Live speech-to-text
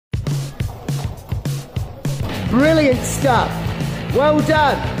Brilliant stuff. Well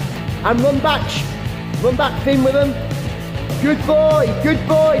done. And run back Finn with them. Good boy,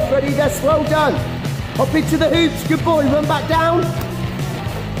 Freddie, that's well done. Hop into the hoops, good boy, run back down.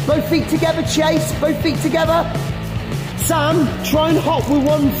 Both feet together, Chase, both feet together. Sam, try and hop with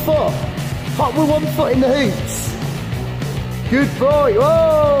 1 foot. Hop with 1 foot in the hoops. Good boy,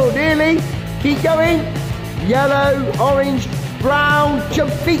 oh, nearly. Keep going. Yellow, orange, brown,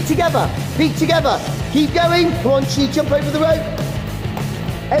 jump, feet together. Keep going, come on, Chi, jump over the rope.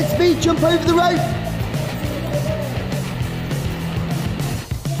 SB, jump over the rope.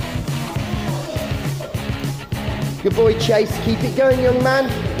 Good boy, Chase. Keep it going, young man.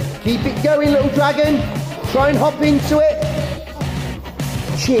 Keep it going, little dragon. Try and hop into it.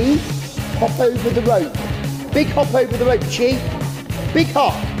 Chi, hop over the rope. Big hop over the rope, Chi. Big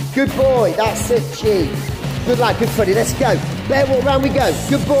hop. Good boy. That's it, Chi. Good lad, good Freddie. Let's go. Bear walk round we go.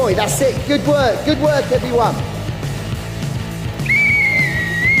 Good boy. That's it. Good work, everyone.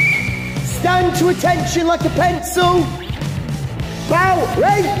 Stand to attention like a pencil. Bow,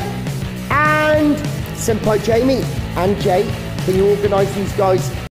 ready? And Senpai Jamie and Jay, can you organise these guys